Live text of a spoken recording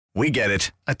We get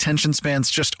it. Attention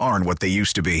spans just aren't what they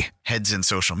used to be. Heads in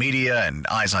social media and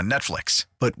eyes on Netflix.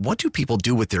 But what do people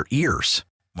do with their ears?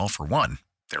 Well, for one,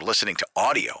 they're listening to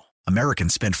audio.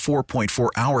 Americans spend 4.4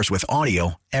 hours with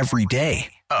audio every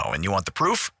day. Oh, and you want the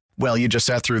proof? Well, you just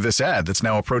sat through this ad that's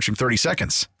now approaching 30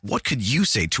 seconds. What could you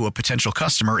say to a potential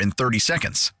customer in 30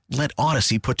 seconds? Let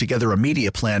Odyssey put together a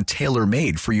media plan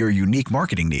tailor-made for your unique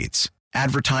marketing needs.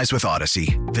 Advertise with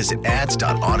Odyssey. Visit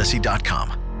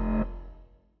ads.odyssey.com.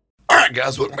 All right,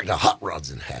 guys, welcome back to Hot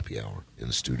Rods and Happy Hour. In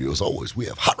the studio, as always, we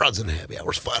have Hot Rods and Happy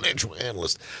Hour's financial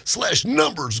analyst /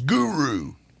 numbers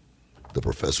guru, the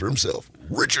professor himself,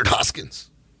 Richard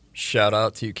Hoskins. Shout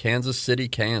out to Kansas City,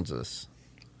 Kansas.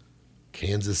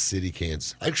 Kansas City,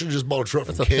 Kansas. I actually just bought a truck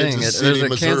from That's a Kansas thing. City, There's a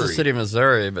Missouri. Kansas City,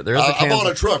 Missouri, but there's a Kansas. I bought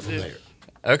a truck from there.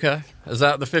 Okay, is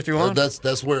that the 51?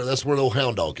 That's where the old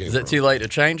hound dog came Is from. it too late to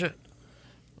change it?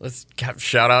 Let's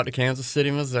shout out to Kansas City,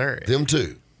 Missouri. Them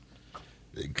too.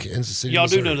 Kansas City, Y'all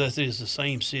Missouri. do know that it is the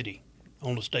same city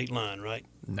on the state line, right?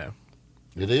 No,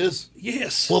 It is?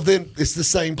 Yes. Well, then it's the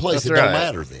same place. That's It right. don't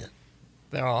matter then.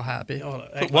 they're all happy. Y'all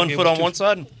act Put like one it foot was on two- one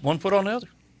side and one foot on the other.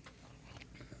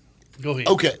 Go ahead.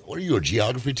 Okay, what are you, a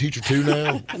geography teacher too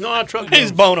now? No, I truck He's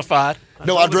drove. bona fide.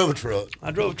 No, I drove a truck.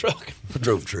 I drove a truck. I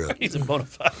drove a truck. He's a bona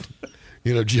fide.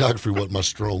 You know, geography wasn't my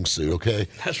strong suit. Okay,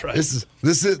 That's right. This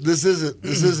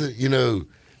isn't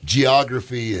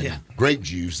geography and Yeah. grape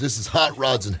juice. This is Hot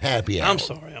Rods and Happy Hour. I'm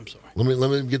sorry. Let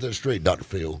me get that straight, Dr.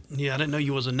 Phil. Yeah, I didn't know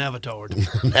you was a navigator.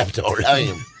 Navigator. I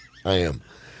am.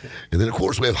 And then, of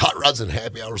course, we have Hot Rods and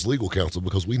Happy Hours legal counsel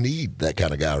because we need that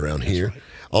kind of guy around here. right.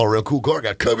 All around cool car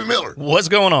guy, Kobe Miller. What's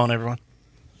going on, everyone?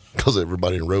 Because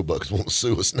everybody in Roebuck is wanting to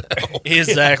sue us now.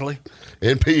 Exactly.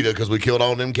 And PETA because we killed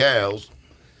all them cows.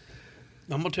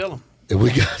 I'm gonna tell him. And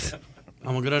we got...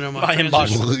 I'm gonna go down there. My transit.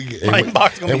 inbox. My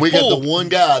inbox gonna and be we got full. the one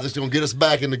guy that's going to get us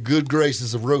back in the good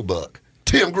graces of Roebuck,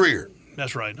 Tim Greer.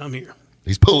 That's right. I'm here.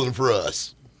 He's pulling for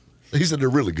us. He said they're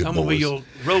really good I'm boys. gonna be your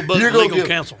Roebuck You're gonna legal give-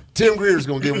 counsel. Tim Greer's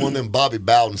going to give one of them Bobby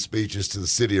Bowden speeches to the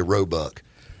city of Roebuck.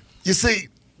 You see,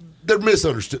 they're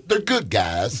misunderstood. They're good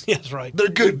guys. That's right. They're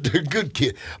good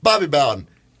kids. Bobby Bowden,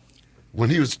 when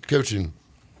he was coaching,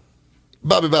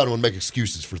 Bobby Bowden would make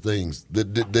excuses for things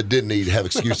that didn't need to have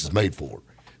excuses made for.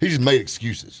 He just made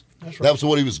excuses. That's right. That was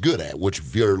what he was good at, which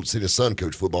if you ever seen his son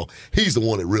coach football, he's the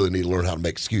one that really need to learn how to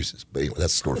make excuses. But anyway,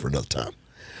 that's a story for another time.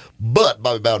 But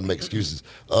Bobby Bowden makes excuses.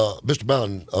 Mr.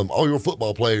 Bowden, all your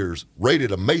football players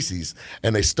raided a Macy's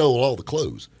and they stole all the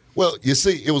clothes. Well, you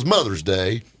see, it was Mother's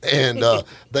Day, and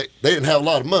they didn't have a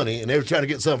lot of money, and they were trying to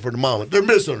get something for the mama. They're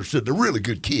misunderstood. They're really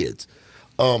good kids.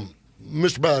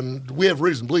 Mr. Bowden, we have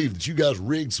reason to believe that you guys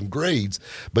rigged some grades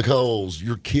because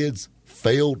your kids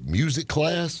failed music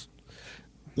class.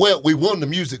 Well, we won the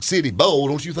Music City Bowl.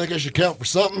 Don't you think I should count for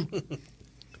something?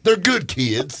 They're good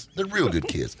kids. They're real good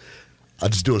kids.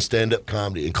 I'm just doing stand-up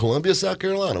comedy in Columbia, South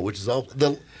Carolina, which is all.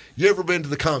 You ever been to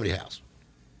the Comedy House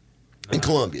in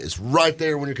Columbia? It's right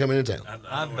there when you're coming into town.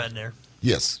 I've been there.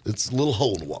 Yes, it's a little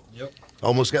hole in the wall. Yep.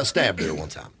 Almost got stabbed there one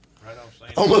time. Right on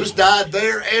St. Almost died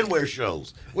there and where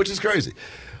shows, which is crazy.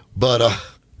 But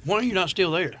Why are you not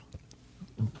still there?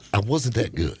 I wasn't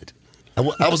that good. I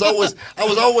was always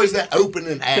that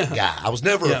opening act guy. I was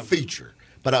never Yeah. a feature,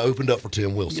 but I opened up for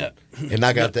Tim Wilson, Yeah. and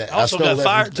I got that. Also I stole got that.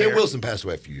 fired From, Tim there. Wilson passed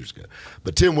away a few years ago,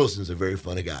 but Tim Wilson's a very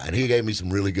funny guy, and he gave me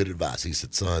some really good advice. He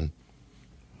said, "Son,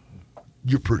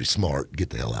 you're pretty smart. Get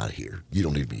the hell out of here. You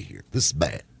don't need to be here. This is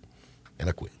bad," and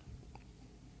I quit.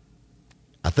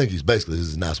 I think this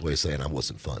is a nice way of saying I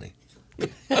wasn't funny.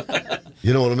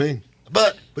 You know what I mean?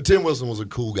 But Tim Wilson was a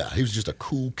cool guy. He was just a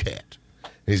cool cat.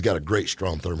 And he's got a great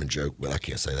Strom Thurmond joke, but I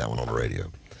can't say that one on the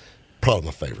radio. Probably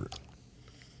my favorite.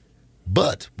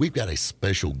 But we've got a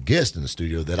special guest in the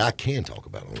studio that I can talk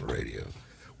about on the radio.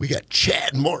 We got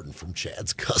Chad Martin from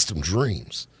Chad's Custom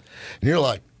Dreams. And you're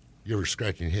like, you're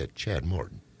scratching your head. Chad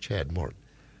Martin.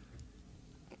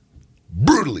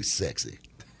 Brutally sexy.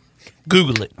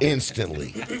 Google it.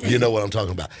 Instantly. You know what I'm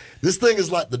talking about. This thing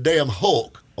is like the damn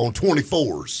Hulk on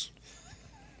 24s,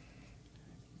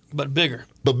 But bigger.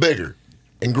 but bigger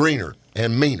and greener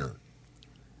and meaner.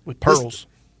 With pearls.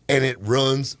 And it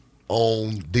runs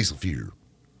on diesel fuel.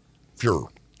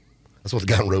 That's what the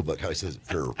guy in Roebuck, how he says it,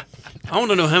 fuel. I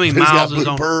want to know how many He's got miles is blue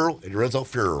on it. pearl, and it runs off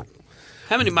fuel.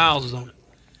 How many miles is on it?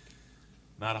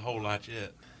 Not a whole lot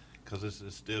yet, because this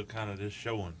is still kind of just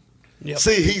showing. Yep.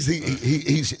 See,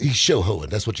 he's show hoeing.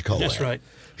 That's what you call That's that. right.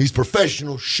 He's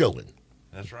professional showing.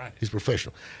 That's right. He's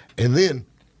professional. And then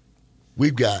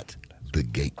we've got the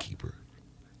gatekeeper.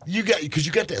 Because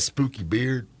you got that spooky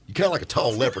beard. You kind of like a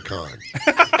tall leprechaun.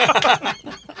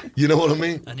 You know what I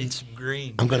mean? I need some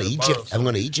green. I'm gonna eat you. I'm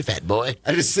gonna eat you, fat boy.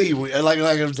 I just see like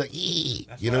I was like,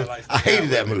 That's you why know. like I hated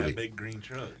that Cowboy in movie. big green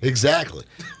truck. Exactly,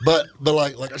 but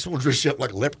like I just want to dress you up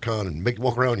like a leprechaun and make you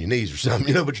walk around on your knees or something,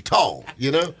 you know. But you're tall,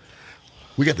 you know.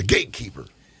 We got the gatekeeper.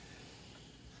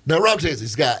 Now Rob tells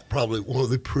he's got probably one of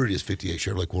the prettiest '58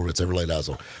 Chevrolet Corvettes ever laid eyes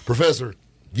on. Professor,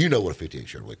 you know what a '58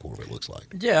 Chevrolet Corvette looks like.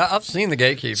 Yeah, I've seen the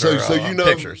Gatekeeper So you know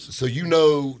pictures. So you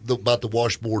know about the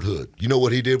washboard hood. You know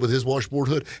what he did with his washboard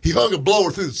hood? He hung a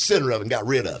blower through the center of it and got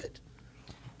rid of it.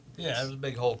 Yeah, there's a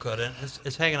big hole cut in.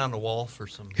 It's hanging on the wall for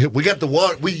some. We got the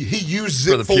he uses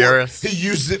For it the for purists. he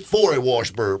uses it for a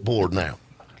washboard now.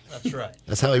 That's right.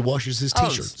 That's how he washes his I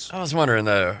t-shirts. was wondering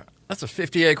though. That's a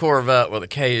 '58 Corvette with a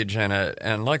cage in it,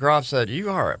 and like Rob said, you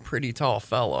are a pretty tall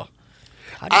fella.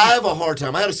 I have a hard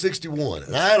time. I had a 61,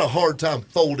 and I had a hard time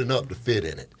folding up to fit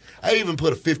in it. I even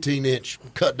put a 15-inch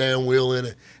cut-down wheel in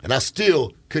it, and I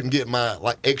still couldn't get my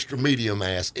extra medium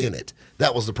ass in it.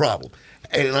 That was the problem.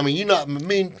 And I mean, you got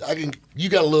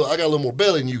a little more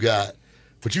belly than you got,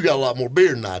 but you got a lot more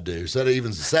beard than I do, so that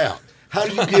evens us out. How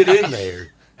do you get in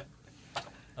there?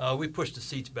 We pushed the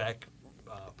seats back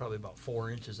probably about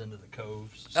 4 inches into the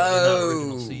coves. So they're not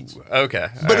original seats. Okay.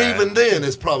 But all right. even then,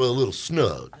 it's probably a little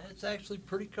snug. It's actually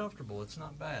pretty comfortable. It's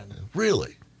not bad.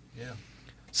 Really? Yeah.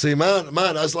 See, mine,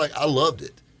 I was like, I loved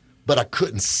it, but I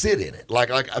couldn't sit in it.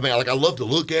 I love to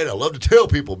look at it. I love to tell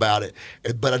people about it,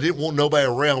 but I didn't want nobody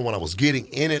around when I was getting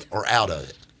in it or out of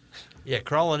it. Yeah,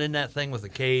 crawling in that thing with a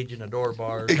cage and a door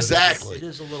bar. Exactly. It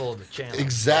is a little of a challenge.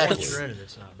 Exactly. Once you're in it,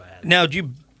 it's not bad. Now, did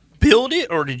you build it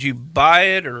or did you buy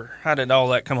it, or how did all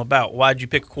that come about? Why did you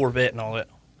pick a Corvette and all that?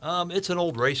 It's an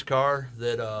old race car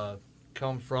that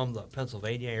come from the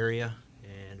Pennsylvania area,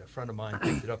 and a friend of mine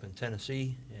picked it up in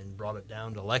Tennessee and brought it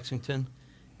down to Lexington.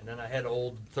 And then I had an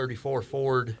old 34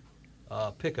 Ford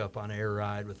pickup on air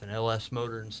ride with an LS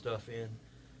motor and stuff in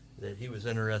that he was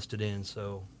interested in.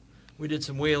 So we did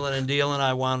some wheeling and dealing.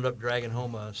 I wound up dragging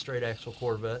home a straight axle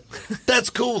Corvette. That's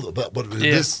cool, though,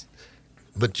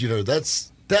 but you know,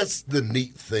 that's the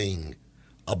neat thing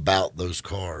about those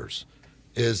cars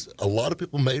is a lot of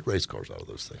people made race cars out of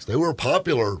those things. They were a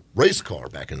popular race car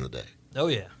back in the day, Oh,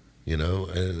 yeah. you know.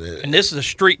 And this is a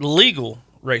street legal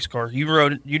race car. You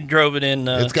drove it in.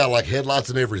 It's got like headlights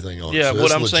and everything on it. Yeah, so what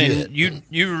it's I'm legit. saying,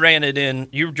 you ran it in.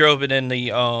 You drove it in the.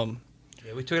 Yeah,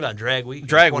 we took it on drag week.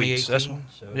 Drag 2018, weeks, that's one.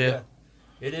 So, Yeah.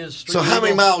 It is street So how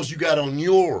many legal. miles you got on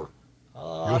your?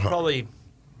 Probably,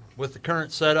 with the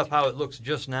current setup, how it looks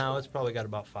just now, it's probably got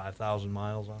about 5,000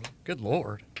 miles on it. Good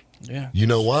Lord. Yeah. You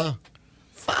know why?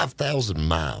 5,000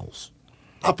 miles.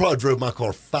 I probably drove my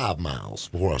car 5 miles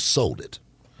before I sold it.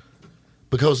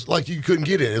 Because, you couldn't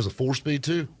get it. It was a 4-speed,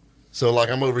 too. So,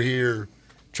 I'm over here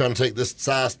trying to take this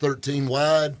size 13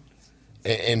 wide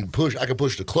and push. I could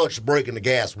push the clutch, the brake, and the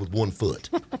gas with 1 foot.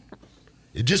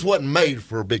 It just wasn't made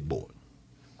for a big boy.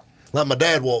 Like my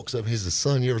dad walks up, he says,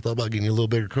 "Son, you ever thought about getting you a little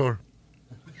bigger car?"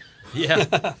 Yeah,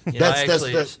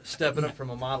 That's- stepping up from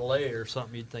a Model A or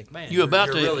something, you'd think, man, You are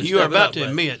about to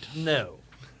admit. No.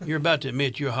 You're about to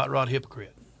admit you're a hot rod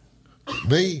hypocrite.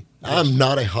 Me, I'm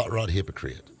not a hot rod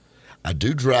hypocrite. I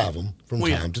do drive them from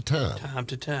When? time to time. Time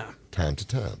to time. Time to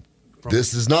time.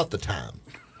 This is not the time.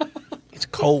 It's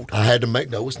cold. I had to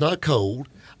no, it's not cold.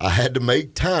 I had to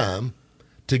make time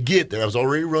to get there. I was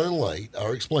already running late. I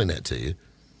already explained that to you.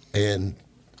 And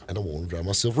I don't want to drive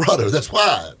my Silverado. That's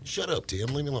why. Shut up, Tim.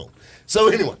 Leave me alone. So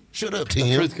anyway, shut up,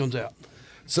 Tim. Truth comes out.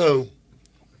 So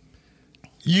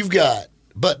you've got,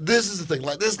 but this is the thing.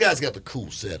 This guy's got the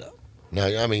cool setup. Now,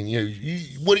 I mean,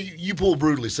 you pull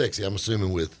brutally sexy. I'm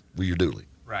assuming with your dually,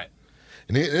 Right.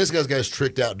 and this guy's got his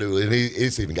tricked out dually, and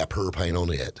it's even got purr paint on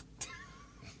it.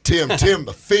 Tim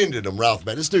offended him right off the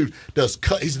bat. This dude does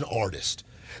cut. He's an artist.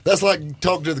 That's like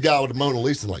talking to the guy with the Mona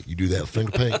Lisa, you do that with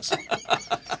finger paints.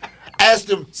 Asked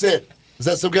him, said, "Is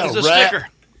that some kind It's of a wrap? sticker.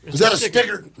 Is that a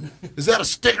sticker? Is that a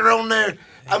sticker on there?"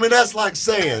 I mean, that's like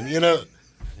saying, that's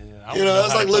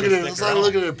like looking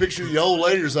at a picture of your old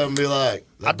lady or something, and be like,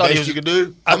 I "That thought he best was- you could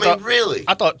do." I I mean, thought- really?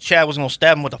 I thought Chad was gonna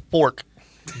stab him with a fork.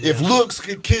 If looks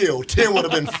could kill, Tim would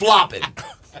have been flopping.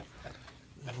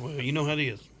 Well, you know how it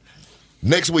is.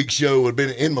 Next week's show would have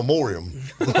been in memoriam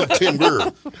of Tim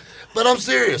Greer. But I'm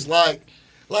serious, and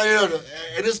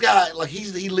this guy,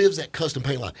 he lives that custom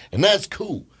paint line, and that's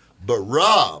cool. But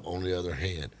Rob, on the other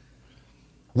hand,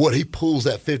 what he pulls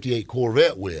that 58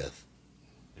 Corvette with,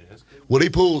 what he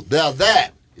pulls, now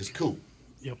that is cool.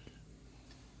 Yep.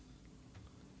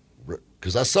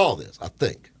 Because I saw this, I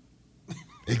think.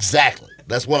 Exactly.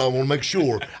 That's what I want to make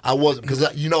sure I wasn't, because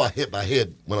I hit my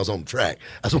head when I was on the track.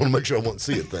 I just want to make sure I wasn't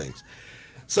seeing things.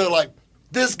 So,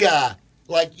 this guy,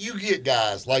 you get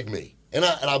guys like me and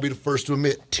I'll be the first to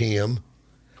admit, Tim,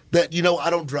 that, I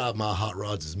don't drive my hot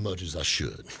rods as much as I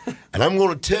should. And I'm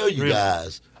going to tell you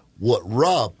guys what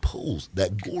Rob pulls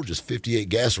that gorgeous 58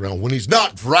 gas around when he's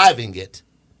not driving it,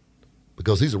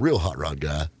 because he's a real hot rod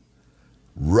guy,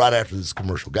 right after this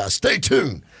commercial. Guys, stay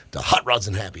tuned to Hot Rods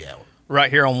and Happy Hour. Right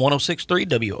here on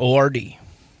 106.3 WORD.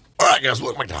 All right, guys,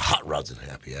 welcome back to Hot Rods and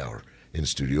Happy Hour. In the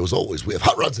studio, as always, we have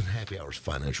Hot Rods and Happy Hour's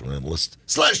financial analyst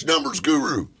 / numbers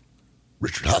guru,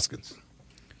 Richard Hoskins.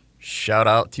 Shout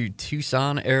out to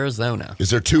Tucson, Arizona. Is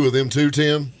there two of them too,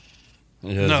 Tim?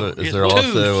 Yeah, is it's there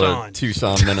also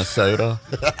Tucson. Tucson, Minnesota?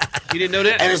 You didn't know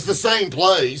that? And it's the same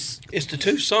place. It's the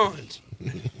two sons.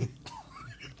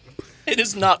 It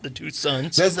is not the two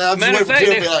sons. That's not Matter just of wait for fact,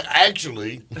 Tim to they- be like,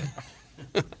 actually,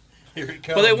 Here it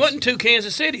comes. Well, there wasn't two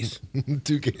Kansas Cities.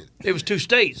 two Kansas It was two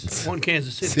states, one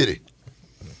Kansas City. City.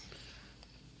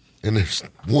 And there's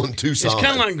one Tucson. It's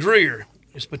kind of like Greer.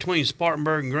 It's between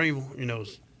Spartanburg and Greenville.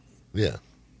 Yeah,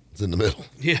 it's in the middle.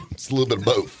 Yeah. It's a little bit of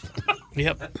both.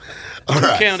 Yep. All Two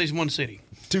right. counties, one city.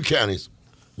 Two counties,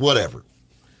 whatever.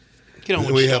 Get on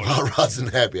with We your have story. Hot Rods and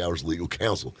Happy Hours legal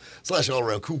counsel /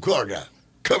 all-around cool car guy,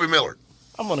 Cubby Miller.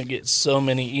 I'm going to get so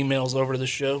many emails over to the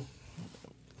show.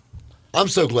 I'm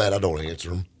so glad I don't answer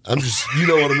them. I'm just, you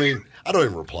know what I mean? I don't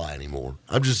even reply anymore.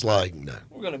 I'm just like, no.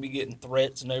 We're going to be getting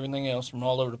threats and everything else from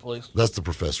all over the place. That's the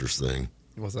professor's thing,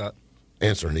 What's that?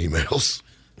 answering emails.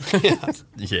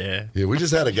 Yeah. Yeah, we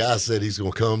just had a guy said he's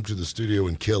going to come to the studio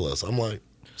and kill us. I'm like,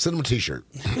 send him a T-shirt.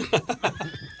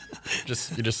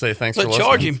 You just say thanks for But listening.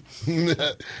 charge him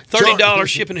 $30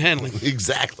 shipping and handling.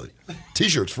 Exactly.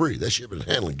 T-shirt's free. That shipping and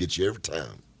handling gets you every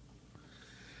time.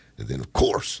 And then, of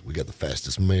course, we got the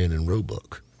fastest man in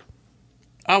Roebuck.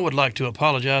 I would like to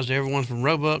apologize to everyone from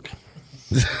Roebuck.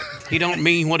 He don't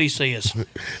mean what he says.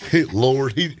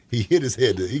 Lord, he hit his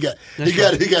head. He got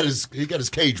his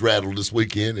cage rattled this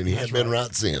weekend, and he hasn't been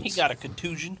right since. He got a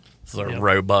contusion. This is our Yep.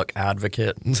 Roebuck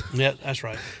advocate. Yeah, that's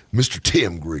right. Mr.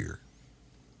 Tim Greer.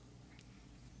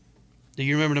 Do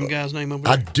you remember them guys' name over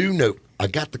I there? do know. I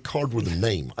got the card with the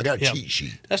name. I got a Yep. cheat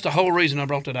sheet. That's the whole reason I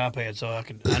brought that iPad, so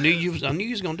I knew you was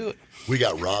gonna do it. We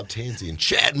got Rob Tansey and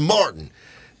Chad Martin.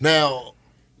 Now,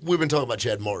 we've been talking about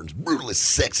Chad Martin's brutally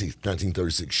sexy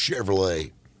 1936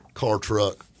 Chevrolet car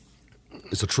truck.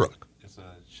 It's a truck. It's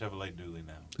a Chevrolet Dually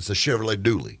now. It's a Chevrolet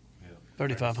Dually.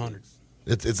 3,500.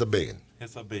 It's a big one.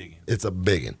 It's a big one. It's a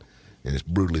big one. And it's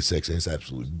brutally sexy, and it's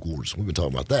absolutely gorgeous. We've been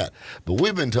talking about that. But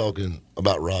we've been talking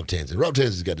about Rob Tansey. Rob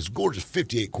Tansey's got this gorgeous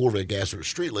 58 Corvette Gasser. It's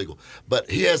street legal, but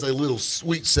he has a little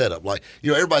sweet setup. Like,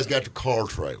 everybody's got their car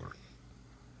trailer.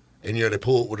 And, they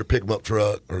pull it with a pick-em-up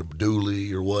truck or a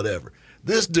dually or whatever.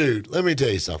 This dude, let me tell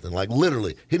you something. Like,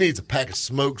 literally, he needs a pack of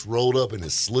smokes rolled up in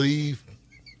his sleeve.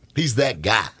 He's that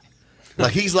guy.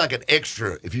 Like, he's like an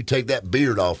extra if you take that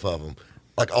beard off of him.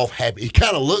 Like, off happy. He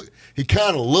kind of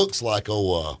looks like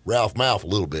Ralph Mouth a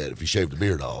little bit if he shaved the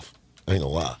beard off. I ain't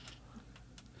gonna lie.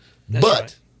 That's But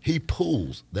right. he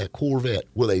pulls that Corvette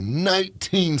with a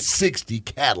 1960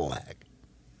 Cadillac.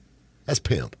 That's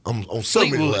pimp on so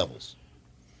many Fleetwood. levels.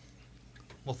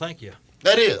 Well, thank you.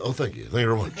 That is. Oh, thank you. Thank you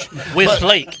very much. With But-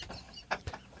 Blake.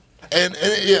 And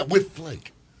yeah, with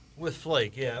Flake. With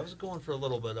Flake, yeah, I was going for a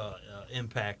little bit of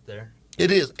impact there. It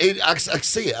is. I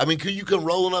see it. I mean, you come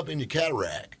rolling up in your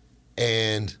Cadillac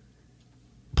and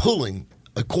pulling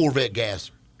a Corvette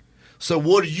gasser. So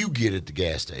what do you get at the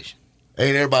gas station?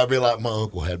 Ain't everybody be like, my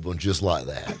uncle had one just like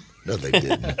that. No, they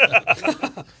didn't.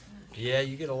 Yeah,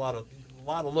 you get a lot of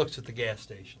looks at the gas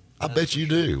station. I bet you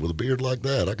do. With a beard like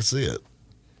that, I can see it.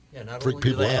 Yeah, not Freak only do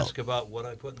people they out. ask about what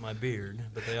I put in my beard,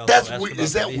 but they also That's ask weird. about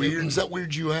Is the that vehicle. weird? Does that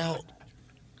weird you out?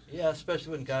 Yeah,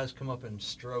 especially when guys come up and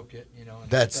stroke it, And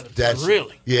That's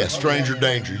Really? Yeah, stranger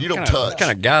danger. You don't What touch.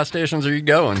 kind of gas stations are you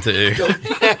going to?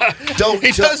 Don't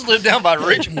He touch. does live down by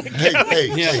Richmond.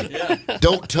 Hey,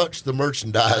 don't touch the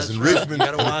merchandise in right. Richmond.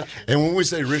 Gotta watch. And when we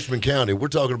say Richmond County, we're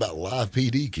talking about live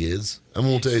PD, kids. I'm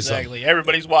gonna tell you something. Exactly.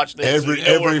 Everybody's watching this. so you know what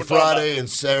Every we're talking Friday and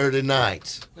Saturday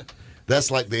night. That's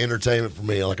like the entertainment for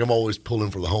me. Like, I'm always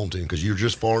pulling for the home team because you're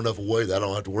just far enough away that I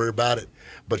don't have to worry about it.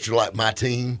 But you're like my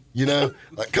team,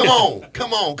 Like, come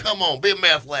on, be a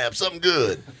meth lab, something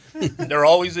good. about. There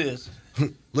always is.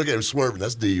 Look at him swerving.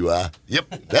 That's DUI.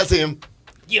 Yep, that's him.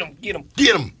 Get him.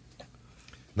 Get him.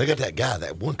 They got that guy,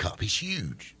 that one cop. He's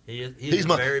huge. He's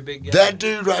a very big guy. That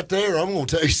dude right there. I'm gonna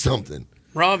tell you something.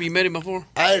 Rob, you met him before?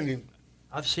 I didn't even.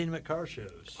 I've seen him at car shows.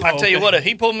 I tell you what, if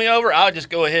he pulled me over, I'll just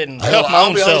go ahead and Hell, cuff my I'll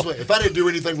own be honest self. with you. If I didn't do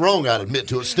anything wrong, I'd admit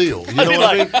to it still. You know I'd be what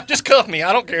I mean? like, just cuff me.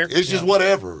 I don't care. It's just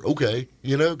whatever. Okay,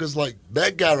 because like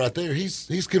that guy right there,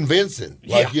 he's convincing.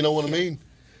 Like, Yeah. you know what I mean?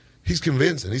 He's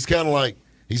convincing. He's kind of like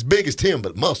he's big as Tim,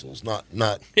 but muscles, not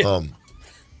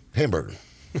hamburger.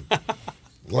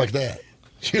 Like that.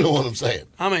 You know what I'm saying?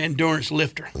 I'm an endurance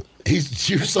lifter.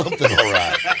 You're something all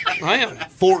right. I am.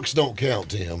 Forks don't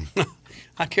count, Tim.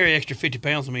 I carry extra 50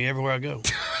 pounds with me everywhere I go.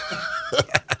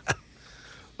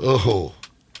 Oh.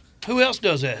 Who else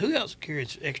does that? Who else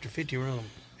carries extra 50 around them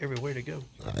everywhere to go?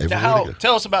 Now,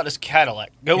 tell us about this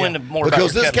Cadillac. Go into more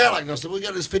because about this Cadillac. No, so we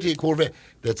got this 58 Corvette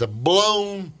that's a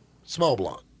blown small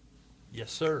block,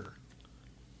 Yes, sir.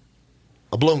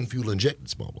 a blown fuel injected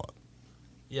small block.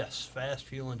 Yes, fast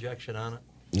fuel injection on it.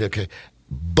 Okay,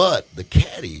 but the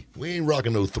Caddy, we ain't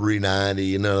rocking no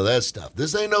 390 and none of that stuff.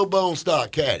 This ain't no bone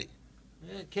stock Caddy.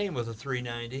 It came with a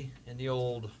 390 and the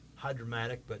old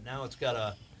Hydromatic, but now it's got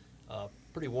a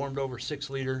pretty warmed over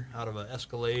 6-liter out of an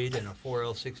Escalade and a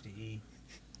 4L60E.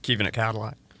 Keeping it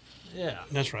Cadillac. Yeah,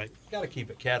 That's right. got to keep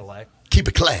it Cadillac. Keep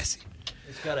it classy.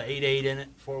 It's got an 8.8 in it,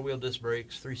 4-wheel disc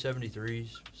brakes,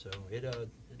 373s, so it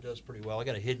does pretty well. I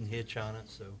got a hidden hitch on it,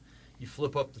 so you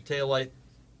flip up the taillight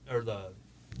or the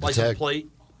license tag. plate,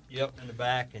 yep, in the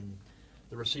back, and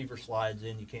the receiver slides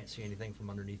in. You can't see anything from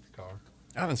underneath the car.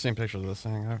 I haven't seen pictures of this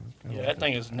thing. Yeah, that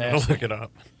thing is I'll nasty. look it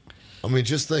up. I mean,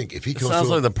 just think if he It comes sounds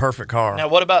to like the perfect car. Now,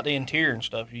 what about the interior and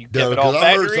stuff? You No, kept it all 'cause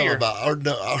I heard factory, something or? about.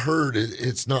 I heard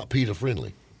it's not PETA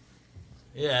friendly.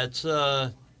 Yeah, it's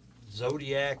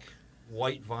Zodiac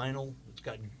white vinyl. It's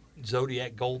got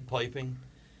Zodiac gold piping,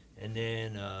 and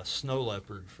then Snow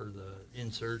Leopard for the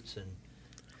inserts, and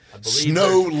I believe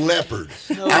Snow leopard.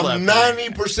 Snow I'm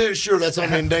leopard. 90% sure that's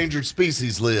on the endangered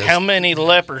species list. How many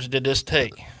lepers did this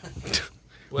take?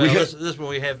 Well, We had- this one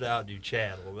we have to outdo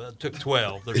Chad a little bit. It took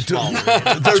 12. They're It took-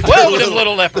 smaller. They're 12 of them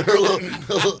little leopards.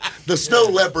 they're the snow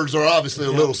leopards are obviously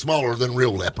a little smaller than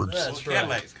real leopards. That's Well, right.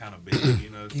 Cadillac's kind of big, you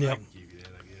know, so Yep. I can give you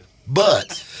that, I guess.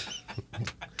 But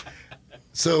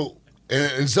so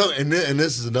and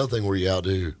this is another thing where you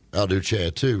outdo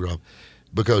Chad too, Rob,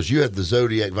 because you had the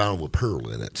Zodiac vinyl with pearl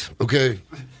in it. Okay,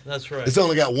 That's right. it's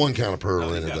only got one kind of pearl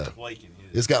No, in he's it got though. flake in his.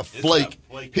 It's got flake.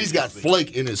 He's got in his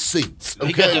flake in his seats.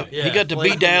 He got Okay, the, Yeah, he got the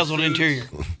flake in the bedazzled seats. interior.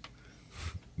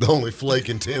 the only flake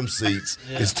in Tim's seats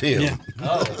is Tim. Yeah.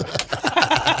 Oh,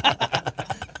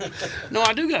 No,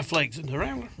 I do got flakes in the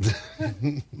Rambler.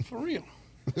 For real.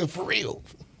 For real.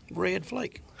 Red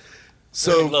flake.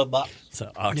 So Love box. It's an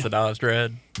oxidized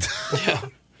red. Yeah.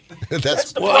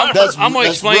 that's Well, I'm going to that's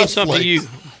explain rough something to you.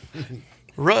 flakes.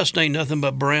 Rust ain't nothing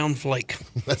but brown flake.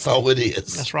 That's all it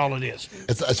is. That's all it is.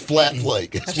 It's flat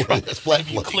flake. It's flat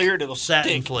flake. Cleared, it'll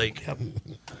satin stick. flake. Yep.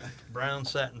 Brown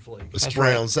satin flake. It's That's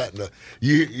brown satin.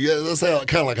 That's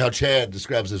kind of like how Chad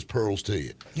describes his pearls to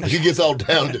you. He gets all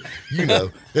down to,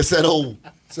 it's that old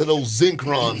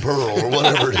Zincron pearl or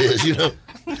whatever it is,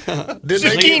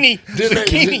 Zucchini.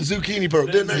 Zucchini pearl.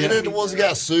 Didn't they the ones that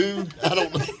got sued? I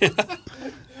don't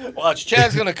know. Watch,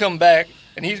 Chad's going to come back,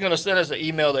 and he's going to send us an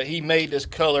email that he made this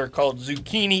color called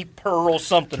zucchini pearl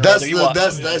something or other. You watch.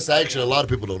 That's actually, a lot of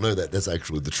people don't know that. That's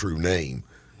actually the true name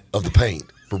of the paint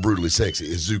for Brutally Sexy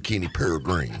is Zucchini Pearl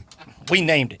Green. We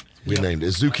named it. We named it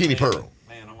Zucchini Pearl.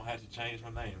 Man, I'm going to have to change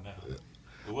my name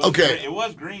now. Okay. It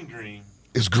was Green Dream,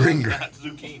 It's green. not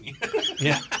Zucchini.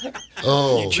 Yeah.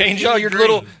 Oh, Change all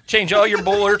your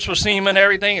bullets with seam and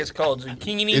everything. It's called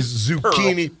zucchini. it's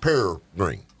Zucchini Pearl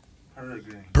Green. Her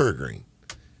Green. Per green.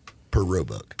 Per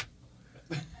Roebuck.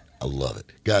 I love it.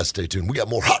 Guys, stay tuned. We got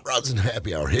more Hot Rods and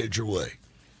Happy Hour headed your way.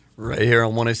 Right here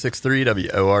on 106.3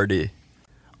 WORD.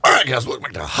 All right, guys, welcome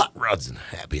back to Hot Rods and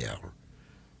Happy Hour.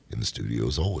 In the studio,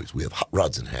 as always, we have Hot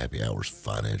Rods and Happy Hour's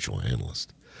financial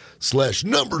analyst /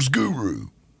 numbers guru,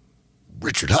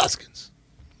 Richard Hoskins.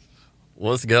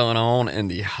 What's going on in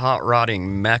the hot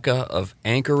rodding mecca of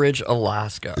Anchorage,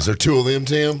 Alaska? Is there two of them,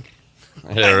 Tim?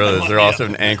 Yeah, really. Is there also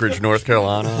in Anchorage, North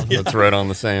Carolina? That's right on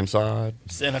the same side.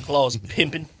 Santa Claus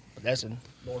pimping. That's in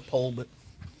North Pole, but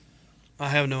I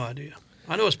have no idea.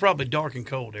 I know it's probably dark and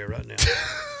cold there right now.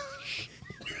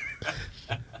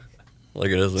 Like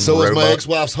it is in So is my Roebuck.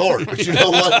 ex-wife's heart. But you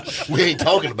know what? We ain't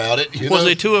talking about it. Was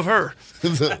there two of her?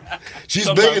 She's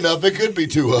big enough. It could be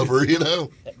two of her, that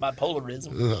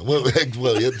bipolarism.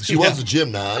 Well, yeah, she was a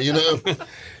gym now,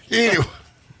 Anyway,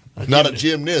 not a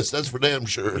gymnast. That's for damn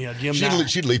sure. Yeah, gymnast.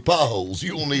 She'd leave potholes.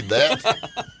 You don't need that.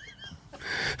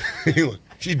 Anyway,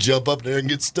 she'd jump up there and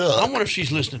get I stuck. wonder if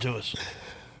she's listening to us.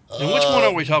 And which one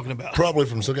are we talking about? Probably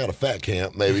from some kind of fat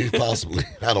camp, maybe, possibly.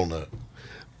 I don't know.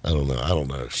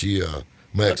 She,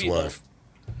 my ex-wife,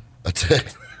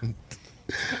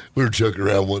 we were joking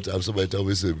around one time. Somebody told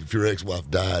me, said, if your ex-wife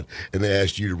died and they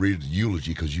asked you to read the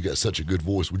eulogy because you got such a good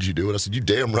voice, would you do it? I said, you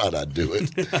damn right I'd do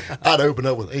it. I'd open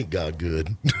up with, ain't God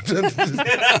good?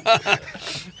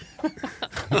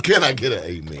 Can I get an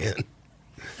amen?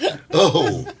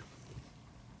 Oh.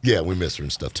 Yeah, we miss her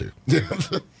and stuff, too.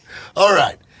 All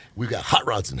right. We got Hot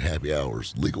Rods and Happy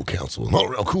Hours legal counsel and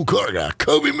all-around cool car guy,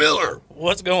 Kobe Miller.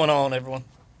 What's going on, everyone?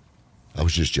 I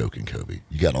was just joking, Kobe.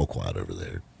 You got all quiet over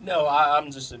there. No,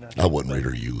 I'm just sitting there. I wasn't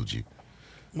ready to eulogy.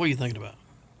 What are you thinking about?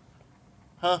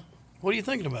 Huh? What are you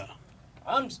thinking about?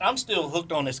 I'm still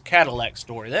hooked on this Cadillac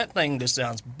story. That thing just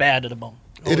sounds bad to the bone.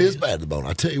 It is bad to the bone.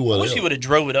 I tell you what. I wish he would have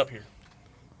drove it up here.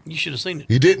 You should have seen it.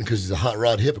 He didn't because he's a hot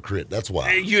rod hypocrite. That's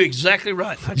why. You're exactly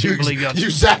right. I can't believe y'all. You're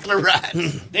exactly right.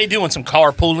 They doing some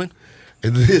carpooling.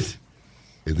 And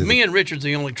then Me and Richard's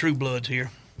the only true bloods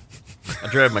here. I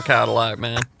drove my Cadillac,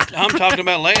 man. I'm talking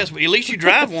about last, but at least you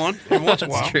drive one every once in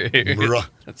a while. True.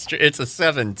 That's true. It's a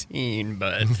 17,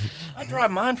 but I drive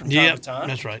mine from time to time.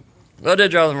 That's right. I did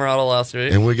drive the Murata last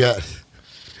week. And we got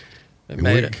It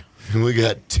made it. And we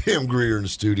got Tim Greer in the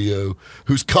studio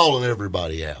who's calling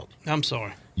everybody out. I'm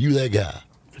sorry. You that guy.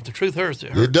 If the truth hurts,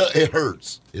 it It, hurts. it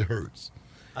hurts. It hurts.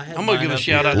 I'm going to give a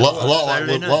shout out A to lot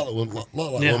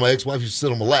like Yeah. when my ex-wife used to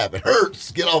sit on my lap. It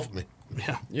hurts. Get off of me.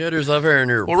 Yeah, there's up here and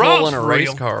you're Well, Rob's pulling a for race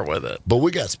real. car with it. But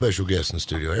we got special guests in the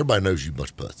studio. Everybody knows you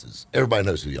bunch of putzes. Everybody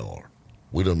knows who y'all are.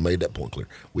 We done made that point clear.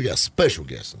 We got special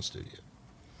guests in the studio.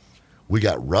 We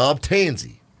got Rob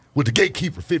Tansey with the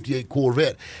Gatekeeper 58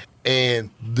 Corvette and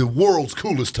the world's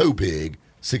coolest tow pig,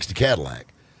 60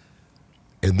 Cadillac.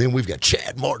 And then we've got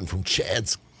Chad Martin from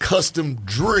Chad's Custom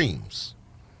Dreams.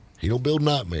 He don't build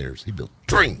nightmares. He builds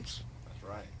dreams. That's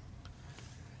right.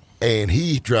 And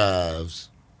he drives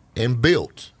and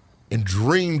built and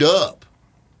dreamed up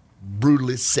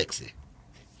Brutally Sexy.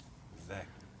 Exactly.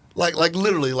 Like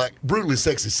literally, like Brutally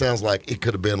Sexy sounds like it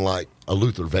could have been like a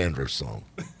Luther Vandross song.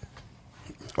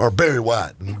 Or Barry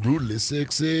White. Brutally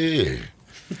Sexy.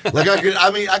 Like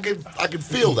I could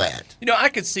feel that. You know, I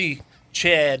could see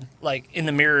Chad like in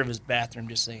the mirror of his bathroom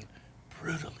just saying,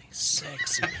 "Brutally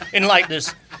sexy," in like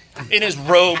this, in his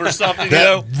robe or something.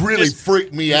 That you know, really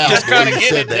freaked me out just the way kind of you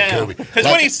getting said it that, down. Kobe. Because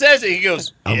Like, when he says it, he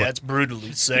goes, I'm "Yeah, a- it's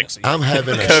brutally sexy." I'm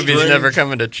having a Kobe's strange- never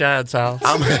coming to Chad's house.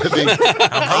 I'm having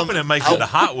I'm hoping it makes it to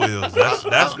Hot Wheels.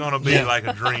 That's going to be like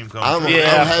a dream come I'm, true.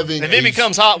 Yeah, I'm having if it a-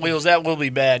 becomes Hot Wheels, that will be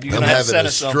bad. You're I'm gonna have to having set a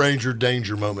us something. stranger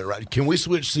danger moment, right? Can we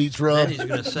switch seats, Then Rob? he's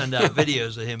going to send out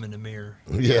videos of him in the mirror.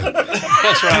 Yeah.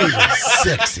 That's right.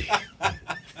 Sexy.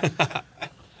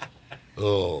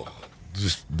 Oh,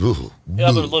 just He'll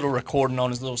have a little recording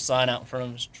on his little sign out in front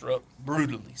of his truck.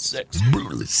 Brutally sexy.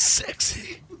 brutally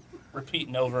sexy.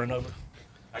 Repeating over and over.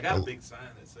 I got a big sign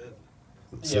that says it.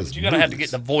 It Yeah, says but you're gonna have to brutally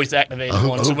get the voice activated I hope-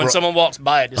 one. I So hope when Rob- someone walks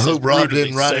by it, I hope Rob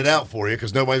didn't write sexy. it out for you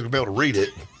because nobody's gonna be able to read it.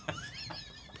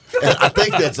 And I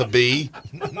think that's a B.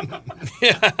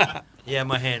 Yeah,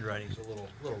 my handwriting's a little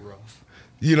rough.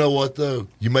 You know what though?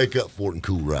 You make up for it in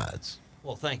cool rides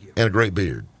Well, thank you. and a great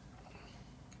beard.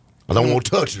 I don't want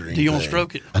to touch it or anything. Do you want to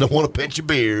stroke it? I don't want to pet your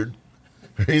beard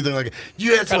or anything like that.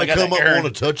 You had somebody got come that up and Aaron-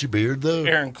 want to touch your beard though?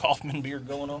 Aaron Kaufman beard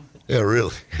going on. Yeah,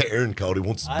 really. Aaron called. He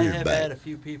wants his I beard have back. had a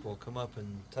few people come up and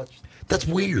touch. That's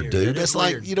my weird, beard. dude. That That's is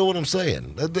like, weird. you know what I'm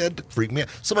saying? That freaked me out.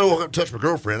 Somebody walk up and touch my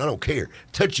girlfriend. I don't care.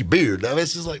 Touch your beard. I mean,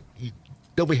 it's just like, you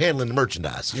don't be handling the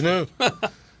merchandise, you know?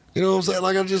 You know what I'm saying?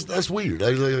 Like, that's weird.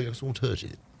 I just want to touch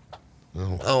it. I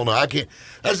don't know. I can't.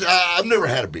 I've never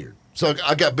had a beard. So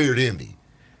I got beard envy.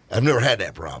 I've never had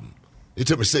that problem. It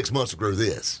took me 6 months to grow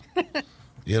this.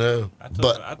 You know? I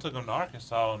took them to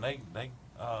Arkansas and they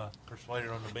persuaded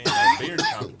them to be in that beard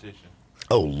competition.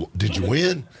 Oh, did you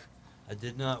win? I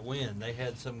did not win. They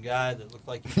had some guy that looked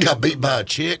like Got beat by a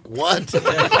chick? What?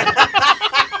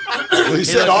 Well, he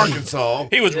said Arkansas.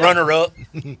 He was runner up.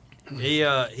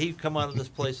 He come out of this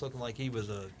place looking like he was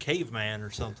a caveman or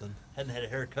something. Hadn't had a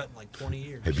haircut in like 20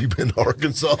 years. Have you been to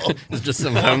Arkansas? It's just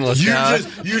some homeless You guy.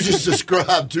 just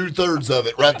described 2/3 of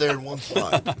it right there in one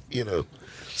spot. You know,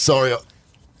 sorry.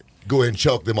 Go ahead and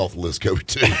chalk them off the list, Kobe.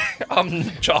 Too. I'm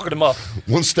chalking him up.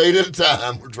 One state at a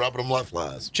time. We're dropping them like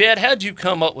flies. Chad, how'd you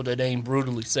come up with the name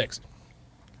Brutally Sexy?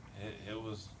 It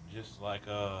was just like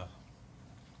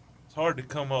it's hard to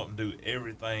come up and do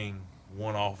everything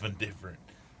one off and different.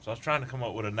 So I was trying to come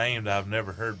up with a name that I've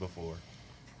never heard before.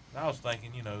 And I was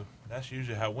thinking, that's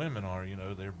usually how women are.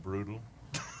 They're brutal,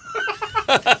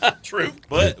 True.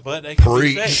 but they can be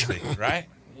Preach. sexy, right?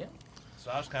 Yeah.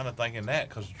 So I was kind of thinking that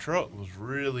because the truck was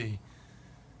really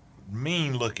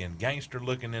mean looking, gangster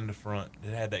looking in the front.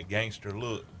 It had that gangster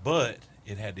look, but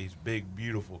it had these big,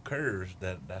 beautiful curves.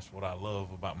 That's what I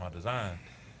love about my design.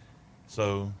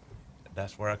 So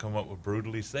that's where I come up with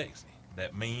Brutally Sexy.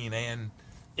 That mean and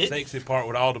sexy part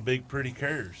with all the big, pretty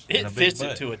curves. It and a big fits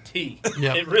butt. it to a T.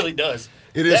 Yep. It really does.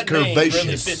 It is That name really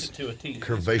curvaceous. fits it to a T. It's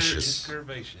Curvaceous.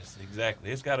 curvaceous,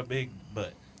 exactly. It's got a big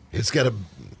butt. It's got a.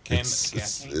 Can- It's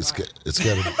can-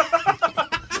 got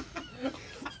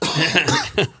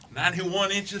a.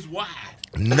 91 inches wide.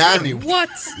 90. What?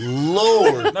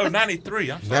 Lord. No,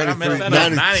 93. I'm sorry. I messed that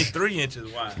 93. up. 93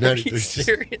 inches wide. 93. Are you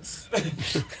serious?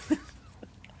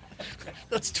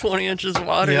 That's 20 inches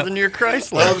wider Yep. than your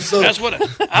Chrysler. That's what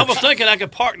I was thinking. I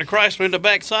could park the Chrysler in the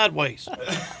back sideways.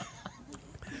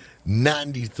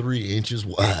 93 inches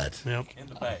wide. Yep. In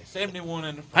the back. 71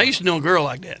 in the front. I used to know a girl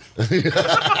like that.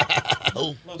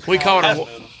 We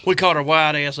called her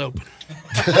wide ass open.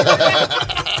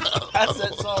 How's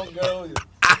that song go?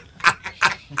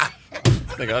 I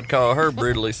think I'd call her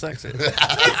brutally sexy.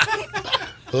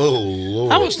 Oh,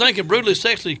 Lord. I was thinking brutally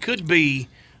sexy could be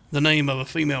the name of a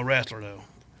female wrestler, though.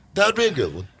 That'd be a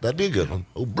good one. That'd be a good one.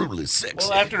 Oh, brutally sexy.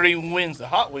 Well, after he wins the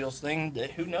Hot Wheels thing,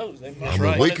 who knows? They might I mean,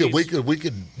 right. we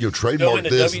could trademark Going to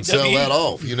this and sell WWE. that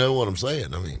off. You know what I'm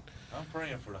saying? I mean, I'm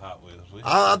praying for the Hot Wheels.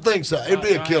 I think so. It'd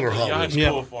be a killer Y'all Hot have Wheels. to Yeah.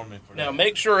 pull for me for Now that.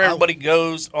 make sure everybody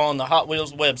goes on the Hot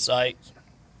Wheels website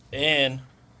and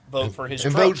vote for his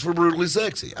And truck. votes for brutally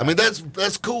sexy. I mean,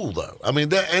 that's cool though. I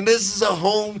mean, and this is a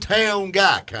hometown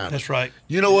guy kind of. That's right.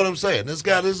 You know what I'm saying? This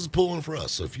is pulling for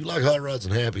us. So if you like Hot Rods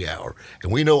and Happy Hour,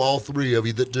 and we know all three of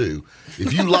you that do,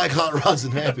 if you like Hot Rods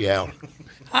and Happy Hour,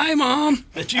 Hi, Mom.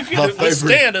 That you My can favorite-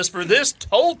 withstand us for this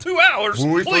whole 2 hours,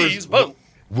 please vote.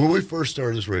 When we first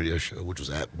started this radio show, which was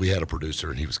we had a producer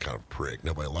and he was kind of a prick.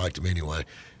 Nobody liked him anyway.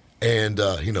 And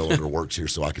he no longer works here,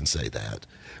 so I can say that.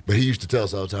 But he used to tell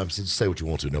us all the time, "Just say what you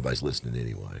want to, nobody's listening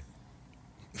anyway."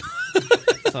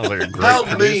 Sounds like a great How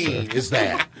producer. mean is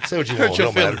that? Say what you Hurt want, your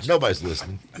don't matter. feelings. Nobody's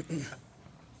listening.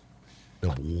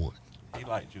 Number one. He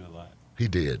liked you a lot. He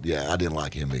did. Yeah, I didn't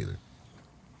like him either.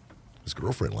 His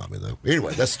girlfriend liked me, though.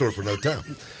 Anyway, that's a story for another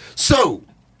time. So,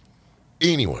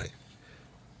 anyway.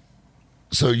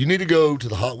 So, you need to go to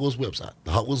the Hot Wheels website,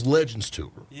 the Hot Wheels Legends Tour.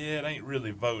 Yeah, it ain't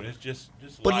really vote. It's just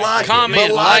But like like it. Comment,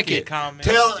 but like it. Comment.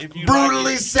 Tell If you brutally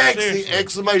like it, sexy! seriously.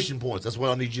 Exclamation points. That's what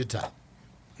I need you to type.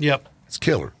 Yep. It's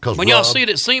killer. 'Cause When y'all Rob see it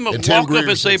at SEMA, and Tim walk up Greer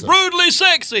and say, said so. brutally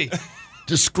sexy.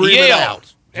 Just scream it Yell. out.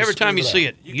 Just Every time you scream see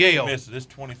out. it, You can't yell. miss it. It's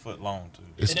 20 foot long, too.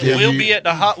 It's And it will be at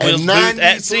the Hot Wheels and booth at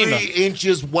 93 SEMA.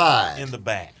 inches wide In the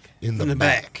back. in the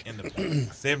back. In the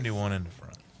back. 71 in the front.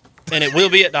 And it will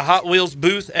be at the Hot Wheels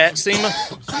booth at SEMA.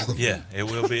 Yeah, it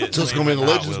will be. At So it's going to be in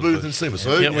the Hot Legends Wheels booth in SEMA.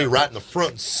 So it's going to be right in the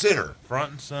front and center.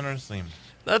 Front and center SEMA.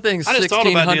 That thing's I just thought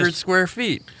about 1,600 this. square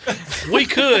feet. We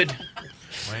could.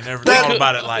 We ain't never That- thought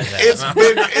about it like that. It's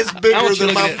bigger. It's I bigger want you than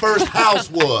to my look at- first house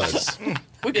was.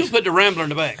 We could put the Rambler in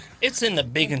the back. It's in the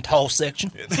big and tall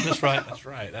section. That's right. That's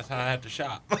right. That's how I have to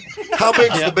shop. How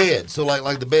big is the bed? So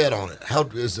like the bed on it. How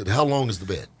is it? How long is the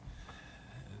bed?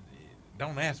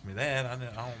 Don't ask me that. I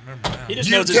don't remember now. He just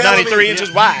You knows it's telling 93 me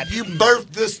inches wide. You birthed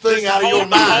this thing out of your the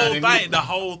mind. whole and you- thing. The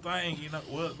whole thing. You know,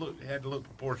 well, look, it had to look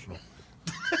proportional.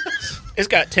 It's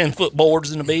got 10-foot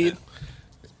boards in the bed.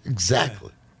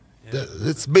 Exactly.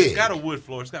 It's big. It's got a wood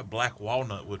floor. It's got black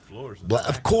walnut wood floors.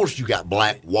 Of course, you got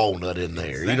black walnut in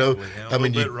there. You know, Exactly. And a I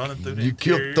mean, little bit running through the you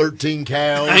killed interior. 13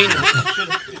 cows.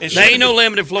 There ain't no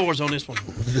limited floors on this one.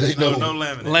 No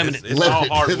laminate. Laminate. It's all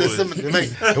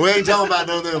hardwood. And we ain't talking about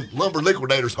none of them lumber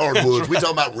liquidators hardwoods. We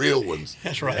talking about real ones.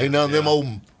 That's right. Ain't none of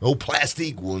them old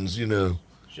plastic ones. You know,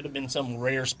 Should have been some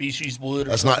rare species wood.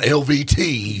 Or that's not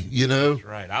LVT. You know.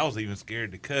 Right. I was even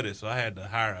scared to cut it, so I had to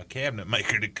hire a cabinet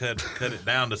maker to cut it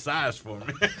down to size for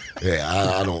me. Yeah,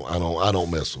 I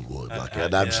don't mess with wood like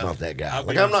that. I'm just not that guy. I'll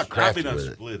Like be I'm done- not crafty I'll be with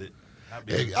done it. split it. I'll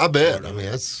be Yeah, done I bet. split I it. mean,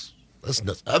 that's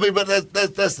nuts. I mean, but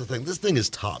that's the thing. This thing is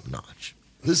top notch.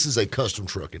 This is a custom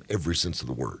truck in every sense of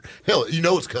the word. Hell, you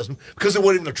know it's custom because it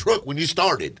wasn't even a truck when you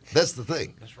started. That's the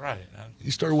thing. That's right. I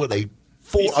You started with a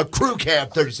crew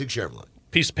cab 36 Chevrolet.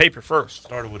 piece of paper first.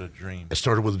 started with a dream. It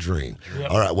started with a dream.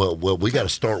 All right. Well, we got to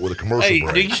start with a commercial Hey,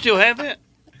 break. do you still have that?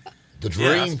 The Yeah,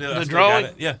 I dream. still The got drawing?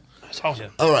 it. Yeah. That's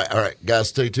awesome. All right, guys,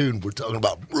 stay tuned. We're talking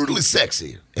about Brutally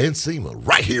Sexy and SEMA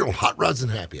right here on Hot Rods and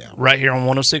Happy Hour. Right here on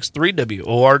 106.3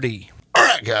 WORD. All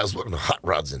right, guys, welcome to Hot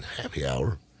Rods and Happy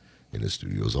Hour. In the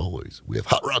studio, as always, we have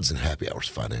Hot Rods and Happy Hour's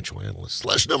financial analyst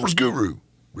 / numbers guru,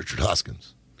 Richard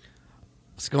Hoskins.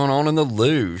 What's going on in the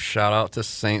Lou? Shout out to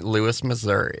St. Louis,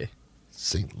 Missouri.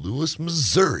 St. Louis,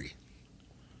 Missouri.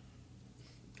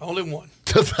 Only one.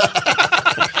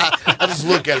 I just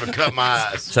look at him and cut my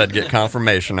eyes. Said get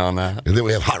confirmation on that. And then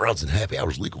we have Hot Rods and Happy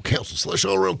Hour's legal counsel /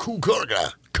 all-around cool car guy,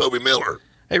 Kobe Miller.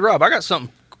 Hey, Rob, I got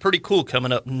something pretty cool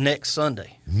coming up next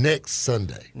Sunday. Next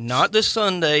Sunday. Not this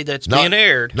Sunday that's being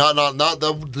aired. Not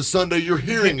the Sunday you're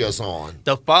hearing us on.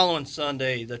 The following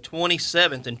Sunday, the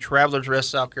 27th, in Travelers Rest,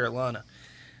 South Carolina.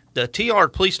 The TR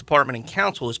Police Department and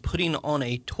Council is putting on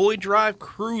a toy drive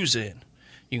cruise-in.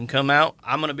 You can come out.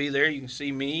 I'm going to be there. You can see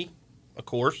me, of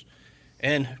course,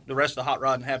 and the rest of the Hot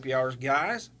Rod and Happy Hours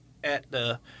guys. at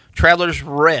the Travelers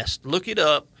Rest. Look it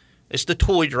up. It's the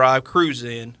Toy Drive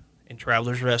Cruise-In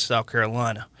Travelers Rest, South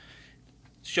Carolina.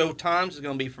 Show times is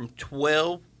going to be from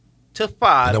 12 to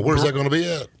 5. Now, where's that going to be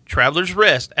at? Travelers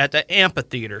Rest at the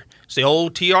amphitheater. It's the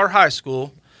old TR High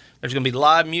School. There's going to be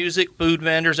live music, food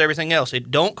vendors, everything else. It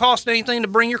don't cost anything to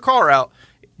bring your car out.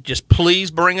 Just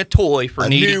please bring a toy for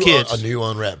needy kids. A new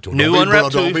unwrapped toy. New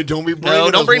unwrapped toy. Don't be bringing.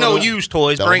 No, don't bring no used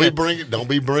toys. Don't be bringing.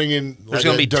 There's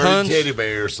going to be dirty tons. Teddy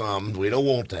bear or something. We don't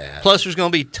want that. Plus, there's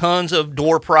going to be tons of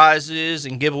door prizes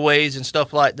and giveaways and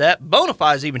stuff like that.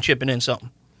 Bonafide's even chipping in something.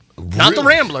 Not the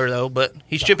Rambler though, but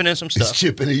he's chipping in some stuff.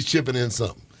 He's chipping in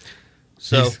something.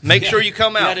 So make sure you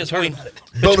come out between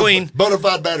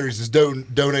Bonafide Batteries is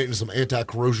donating some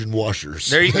anti-corrosion washers.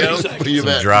 There you go.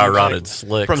 Some dry rotted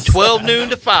slicks. From 12 noon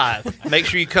to 5. Make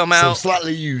sure you come out. Some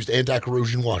slightly used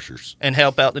anti-corrosion washers. And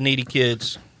help out the needy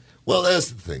kids. Well,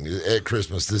 that's the thing. At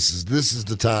Christmas, this is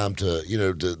the time to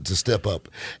to step up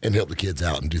and help the kids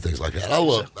out and do things like that. I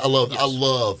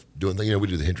love doing things. We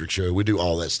do the Hendrix Show. We do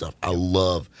all that stuff. I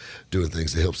love doing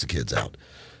things that helps the kids out.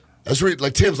 That's really,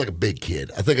 like, Tim's like a big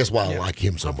kid. I think that's why I like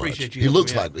him so much. He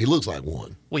looks like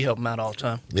one. We help him out all the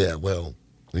time. Yeah, well,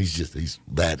 he's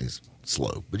bad and he's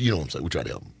slow. But you know what I'm saying. We try to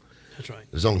help him. That's right.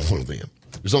 There's only one of them.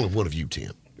 There's only one of you,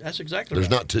 Tim. That's exactly There's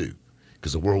right. not two,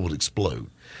 because the world would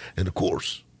explode. And of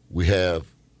course, we have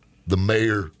the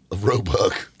mayor of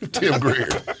Roebuck, Tim Greer.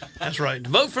 That's right.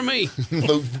 Vote for me.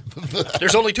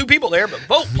 There's only 2 people there, but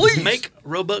vote, please. Make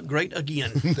Roebuck great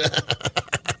again.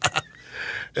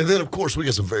 And then, of course, we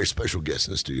got some very special guests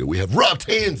in the studio. We have Rob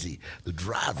Tansey, the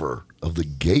driver of the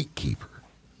Gatekeeper.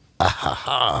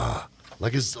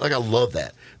 Like I love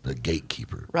that, the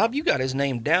Gatekeeper. Rob, you got his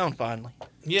name down finally.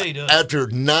 Yeah, he does. After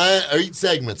 8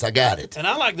 segments, I got it. And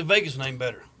I like the Vegas name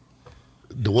better.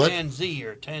 The what? Tanzini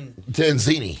or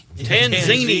Tanzini.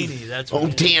 Tanzini. That's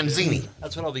what Tanzini.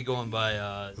 That's what I'll be going by.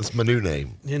 That's my new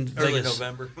name. In Early Vegas.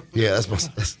 November. Yeah,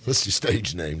 that's your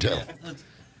stage name. Tell him.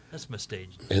 That's my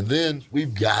stage. And then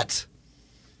we've got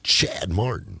Chad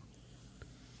Martin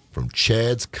from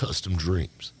Chad's Custom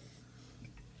Dreams.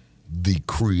 The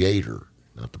creator,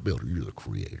 not the builder, you're the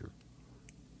creator.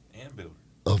 And builder.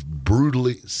 Of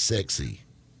Brutally Sexy.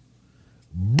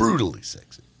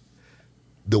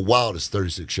 The wildest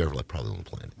 36 Chevrolet probably on the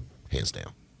planet, hands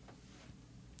down.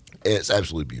 And it's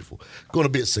absolutely beautiful. Going to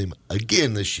be at SEMA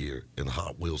again this year in the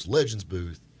Hot Wheels Legends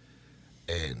booth.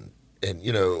 And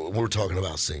we're talking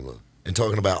about SEMA and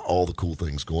talking about all the cool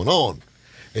things going on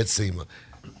at SEMA.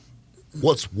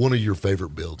 What's one of your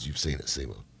favorite builds you've seen at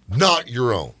SEMA? Not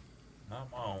your own.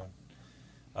 Not my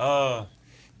own.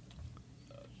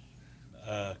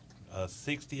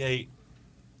 68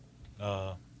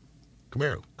 Camaro.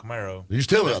 You just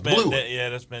tell me about the blue one.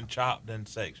 That's been chopped and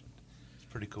sectioned. It's a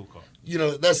pretty cool car.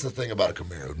 That's the thing about a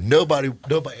Camaro.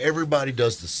 Everybody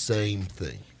does the same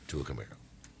thing to a Camaro.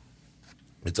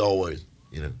 It's always,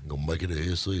 gonna make it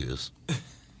a SES.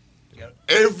 Got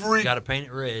to paint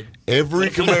it red. Every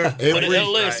Camaro, every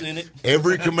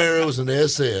it. Camaro is an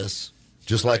SS,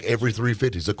 just like every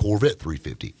 350 is a Corvette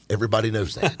 350. Everybody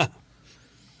knows that.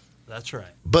 That's right.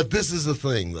 But this is the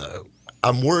thing, though.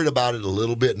 I'm worried about it a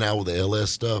little bit now with the LS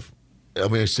stuff. I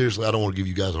mean, seriously, I don't want to give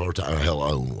you guys a hard time. Hell,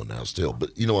 I own one now still.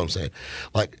 But you know what I'm saying?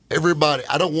 Like, everybody,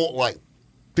 I don't want,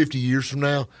 50 years from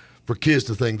now for kids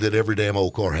to think that every damn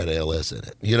old car had an LS in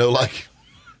it.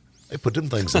 They put them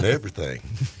things in everything.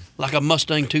 Like a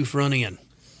Mustang 2 front end.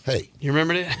 Hey. You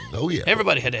remember that? Oh, yeah.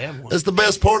 Everybody had to have one. That's the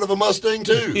best part of a Mustang,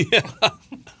 too.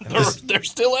 They're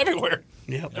still everywhere.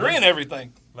 Yeah. They're in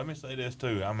everything. Let me say this,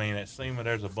 too. I mean, at SEMA,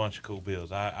 there's a bunch of cool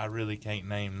builds. I really can't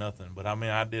name nothing, but, I mean,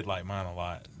 I did like mine a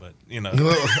lot. But, You're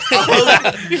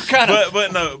kind of.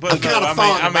 But no.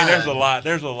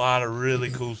 There's a lot of really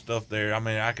cool stuff there. I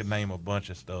mean, I could name a bunch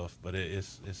of stuff, but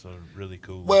it's a really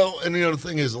cool. Well, and the other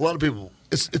thing is, a lot of people,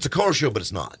 it's a car show, but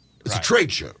it's not. It's a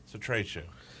trade show. It's a trade show.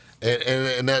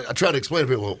 And that, I try to explain to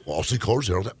people, well, I'll see cars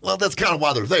there. Well, that's kind of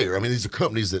why they're there. I mean, these are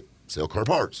companies that sell car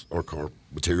parts or car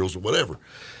materials or whatever.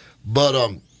 But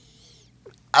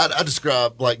I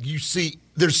describe, you see,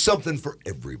 there's something for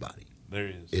everybody.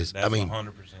 There is. That's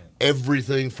 100%.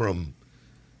 Everything from,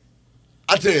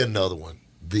 I'll tell you another one.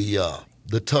 The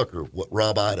Tucker, what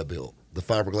Rob Ida built, the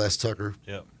fiberglass Tucker.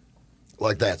 Yep.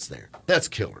 That's there. That's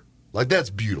killer.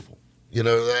 That's beautiful.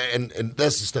 And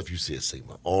that's the stuff you see at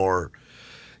SEMA. Or,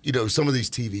 some of these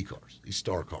TV cars, these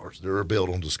star cars, they're built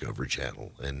on Discovery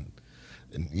Channel and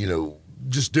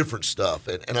just different stuff.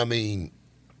 And I mean,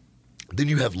 then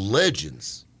you have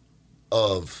legends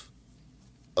of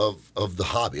the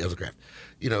hobby, of the craft.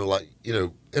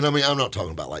 And I mean, I'm not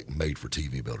talking about made for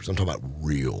TV builders. I'm talking about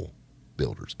real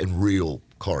builders and real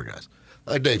car guys.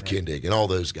 Like Dave Kendig and all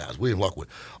those guys, William Lockwood,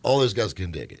 all those guys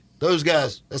can dig it. Those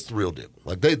guys, that's the real deal.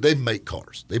 Like they make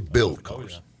cars. They build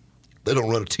cars. Yeah. They don't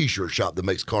run a T-shirt shop that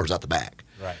makes cars out the back.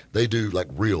 Right. They do like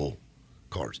real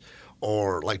cars.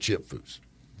 Or like Chip Foose.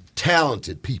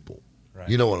 Talented people. Right.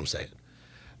 You know what I'm saying?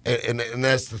 And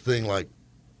that's the thing, like,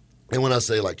 and when I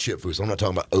say like Chip Foose, I'm not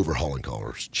talking about overhauling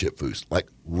cars, Chip Foose, like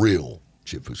real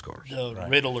Chip Foose cars. The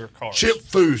Riddler cars. Chip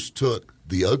Foose took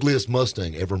the ugliest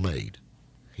Mustang ever made,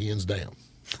 hands down.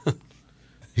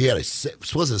 He had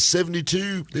was it a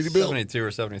 72 that he built? 72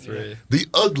 or 73. The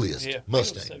ugliest Yeah,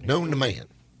 Mustang 73. known to man.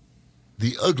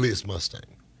 The ugliest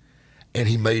Mustang. And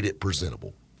he made it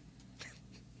presentable.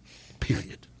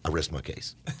 Period. I rest my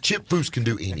case. Chip Foose can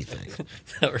do anything.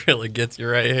 That really gets you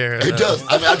right here. It does.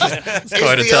 I mean, It's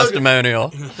quite a testimonial.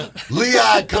 Lee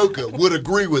Iacocca would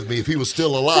agree with me if he was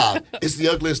still alive. It's the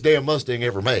ugliest damn Mustang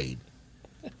ever made.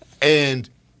 And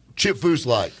Chip Foose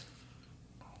like,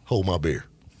 hold my beer.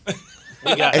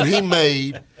 And he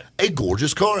made a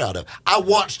gorgeous car out of it. I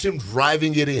watched him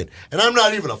driving it in. And I'm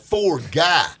not even a Ford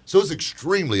guy, so it's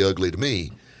extremely ugly to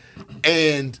me.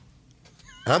 And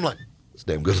I'm like, it's a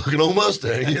damn good-looking old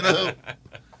Mustang, you know?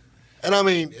 And I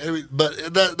mean,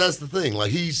 but that's the thing.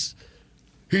 Like, he's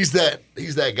that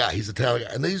guy. He's a talent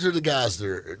guy. And these are the guys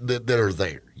that are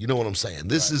there. You know what I'm saying?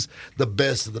 This is the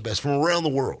best of the best from around the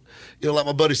world. You know, like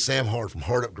my buddy Sam Hart from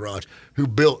Hard Up Garage, who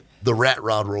built the Rat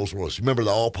Rod Rolls Royce. Remember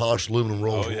the all-polished aluminum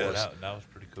Rolls Royce? Oh, yeah, that was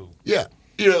pretty cool. Yeah.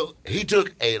 You know, he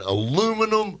took an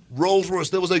aluminum Rolls Royce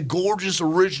that was a gorgeous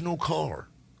original car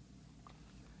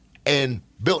and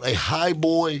built a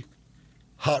Highboy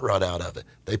hot rod out of it.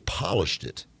 They polished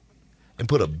it and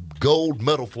put a gold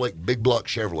metal flake big block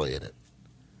Chevrolet in it.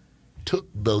 Took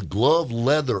the glove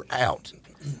leather out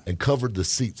and covered the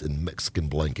seats in Mexican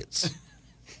blankets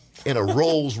in a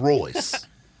Rolls Royce.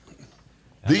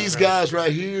 These guys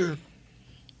right here,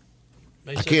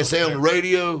 I can't say on the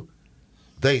radio,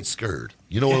 they ain't scared.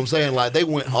 You know what I'm saying? Like, they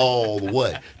went all the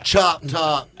way. Chop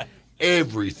top,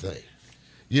 everything.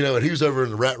 You know, and he was over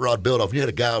in the Rat Rod build-off. You had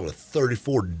a guy with a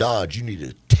 34 Dodge. You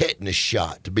needed a tetanus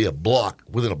shot to be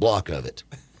within a block of it.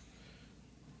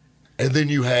 And then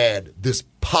you had this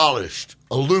polished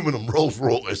aluminum Rolls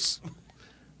Royce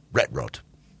Rat Rod.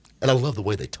 And I love the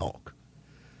way they talk.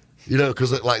 You know,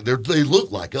 because like they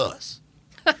look like us.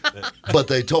 But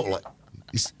they talk like,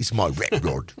 it's my Rat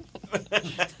Rod.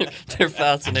 They're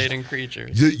fascinating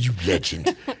creatures. You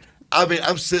legend. I mean,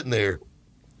 I'm sitting there,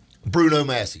 Bruno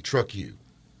Massey, Truck U.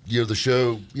 You know, the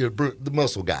show, you know, the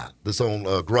muscle guy that's on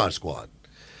Garage Squad.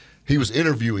 He was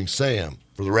interviewing Sam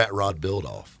for the Rat Rod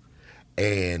build-off.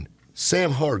 And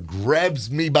Sam Hart grabs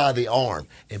me by the arm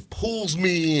and pulls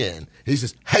me in. He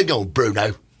says, hang on,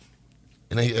 Bruno.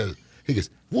 And he goes,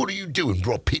 what are you doing,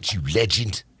 Rob Pitts, you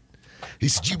legend? He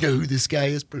said, you know who this guy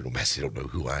is? Bruno Massey don't know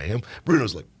who I am.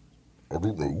 Bruno's like, I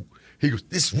don't know. He goes,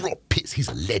 this is Rob Pitts. He's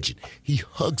a legend. He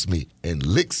hugs me and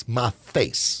licks my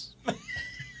face.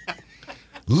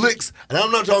 Licks, and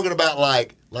I'm not talking about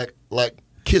like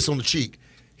kiss on the cheek.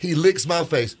 He licks my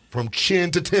face from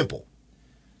chin to temple.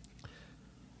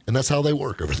 And that's how they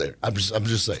work over there. I'm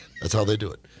just saying. That's how they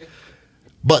do it.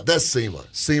 But that's SEMA.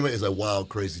 SEMA is a wild,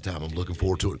 crazy time. I'm looking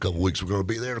forward to it. In a couple weeks, we're going to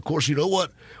be there. And, of course, you know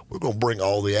what? We're going to bring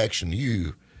all the action to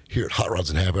you here at Hot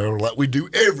Rods and Happy Hour like we do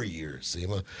every year at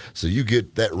SEMA. So you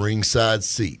get that ringside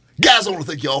seat. Guys, I want to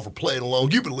thank you all for playing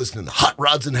along. You've been listening to Hot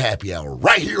Rods and Happy Hour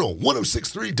right here on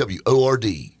 106.3 WORD.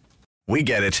 We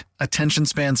get it. Attention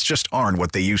spans just aren't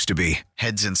what they used to be.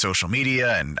 Heads in social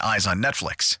media and eyes on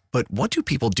Netflix. But what do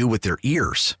people do with their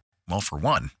ears? Well, for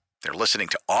one, they're listening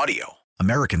to audio.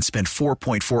 Americans spend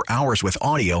 4.4 hours with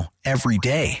audio every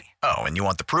day. Oh, and you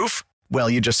want the proof? Well,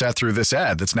 you just sat through this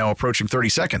ad that's now approaching 30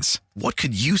 seconds. What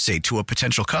could you say to a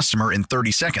potential customer in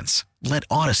 30 seconds? Let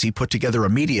Odyssey put together a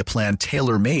media plan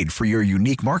tailor-made for your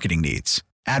unique marketing needs.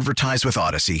 Advertise with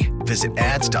Odyssey. Visit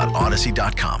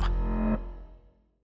ads.odyssey.com.